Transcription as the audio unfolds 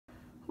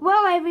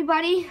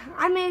everybody,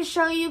 I'm going to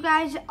show you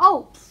guys,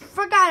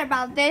 forgot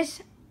about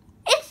this,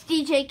 it's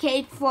DJ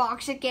K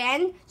Vlogs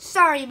again.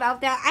 Sorry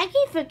about that, I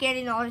keep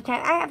forgetting all the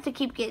time, I have to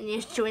keep getting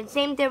used to it,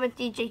 same thing with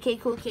DJ K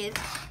Cool Kids,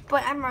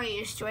 but I'm already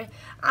used to it.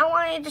 I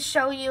wanted to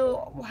show you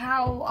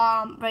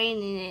how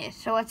raining it is,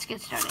 so let's get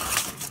started.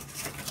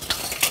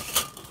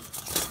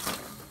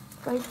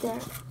 Right there,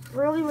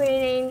 really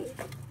raining,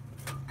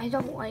 I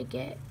don't like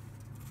it.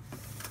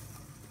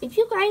 If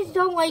you guys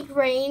don't like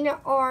rain,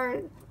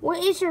 or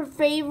what is your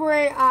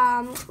favorite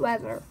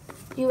weather?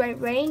 Do you like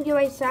rain? Do you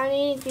like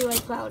sunny? Do you like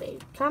cloudy?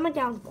 Comment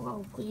down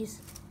below,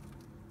 please.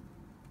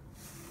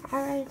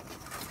 Alright.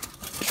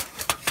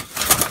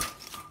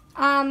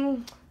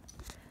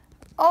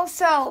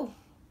 Also,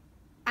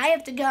 I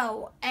have to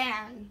go,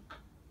 and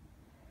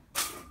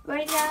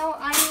right now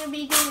I'm going to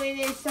be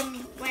doing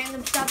some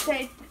random stuff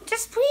today.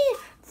 Just please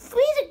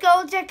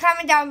go to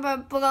comment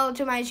down below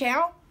to my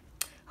channel.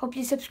 Hope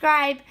you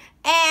subscribe,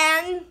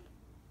 and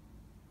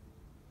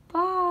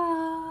bye.